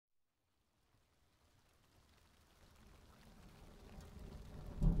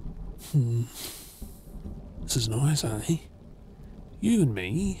This is nice, eh? You and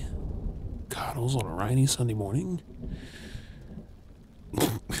me, cuddles on a rainy Sunday morning.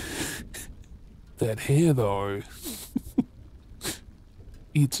 That hair, though,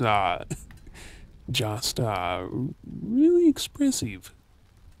 it's just really expressive.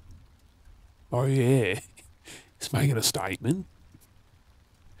 Oh yeah, it's making a statement.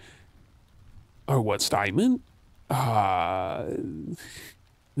 Oh, what statement? Uh,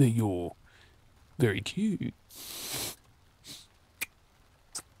 that you're very cute.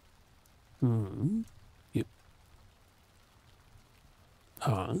 Hmm. Yep.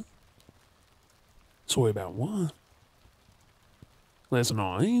 Huh? Sorry about what? Last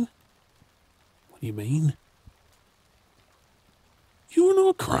night? What do you mean? You're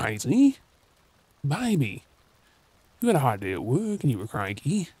not crazy. Baby, you had a hard day at work and you were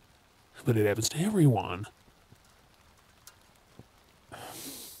cranky. But it happens to everyone.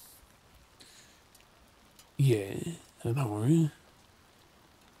 Yeah, I know.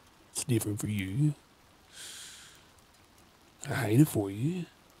 It's different for you. I hate it for you.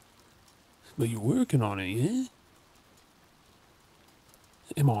 But you're working on it, yeah?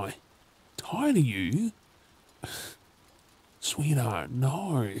 Am I tired of you? Sweetheart,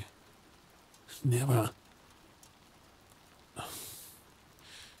 no. Never.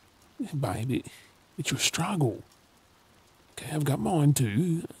 Baby, it's your struggle. Okay, I've got mine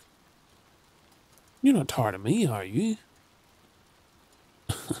too. You're not tired of me, are you?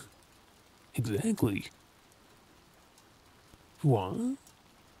 Exactly. What?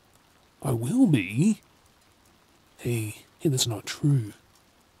 I will be. Hey, that's not true.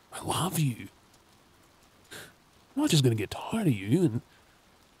 I love you. I'm not just gonna get tired of you and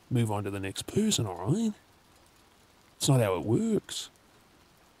move on to the next person, alright? It's not how it works.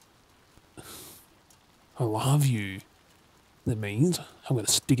 I love you. That means I'm gonna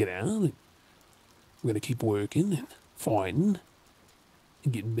stick it out and we're gonna keep working and fighting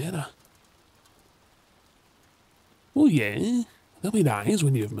and getting better. Well, yeah, there'll be days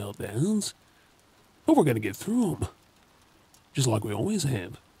when you have meltdowns, but we're gonna get through them, just like we always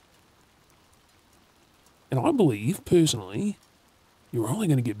have. And I believe, personally, you're only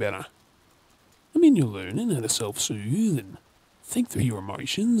gonna get better. I mean, you're learning how to self-soothe and think through your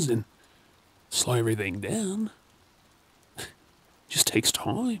emotions and slow everything down. Just takes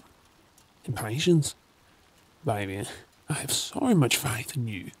time and patience. Baby, I have so much faith in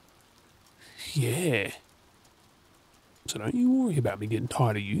you. Yeah. So don't you worry about me getting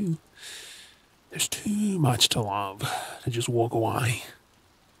tired of you. There's too much to love to just walk away.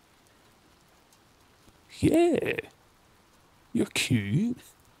 Yeah. You're cute.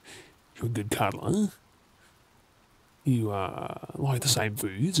 You're a good cuddler. You like the same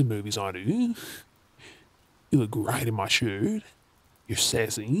foods and movies I do. You look great in my shirt. You're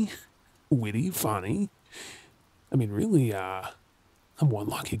sassy, witty, funny. I mean, really, I'm one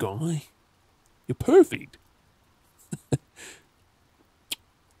lucky guy. You're perfect.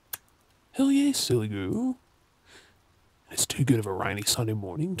 Hell yeah, silly girl. It's too good of a rainy Sunday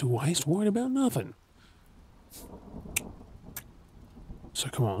morning to waste worrying about nothing. So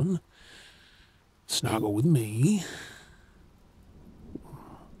come on, snuggle with me.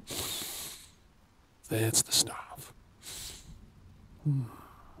 That's the stuff.